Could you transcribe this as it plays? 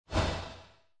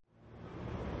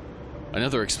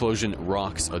Another explosion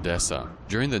rocks Odesa.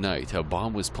 During the night, a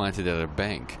bomb was planted at a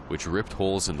bank, which ripped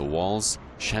holes in the walls,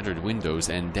 shattered windows,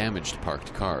 and damaged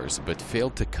parked cars, but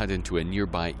failed to cut into a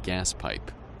nearby gas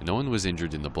pipe. No one was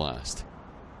injured in the blast.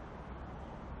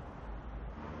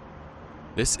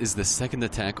 This is the second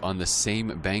attack on the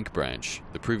same bank branch.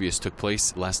 The previous took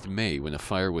place last May when a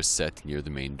fire was set near the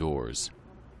main doors.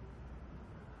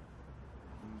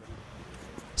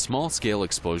 Small-scale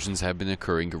explosions have been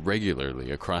occurring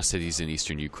regularly across cities in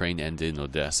eastern Ukraine and in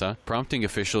Odesa, prompting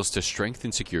officials to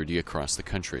strengthen security across the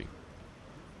country.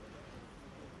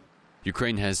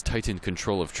 Ukraine has tightened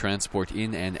control of transport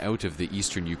in and out of the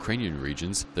eastern Ukrainian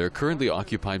regions that are currently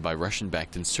occupied by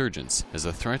Russian-backed insurgents as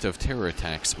the threat of terror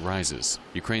attacks rises.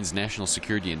 Ukraine's National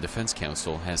Security and Defense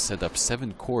Council has set up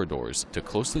 7 corridors to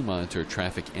closely monitor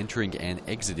traffic entering and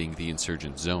exiting the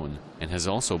insurgent zone, and has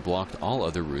also blocked all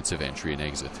other routes of entry and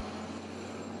exit.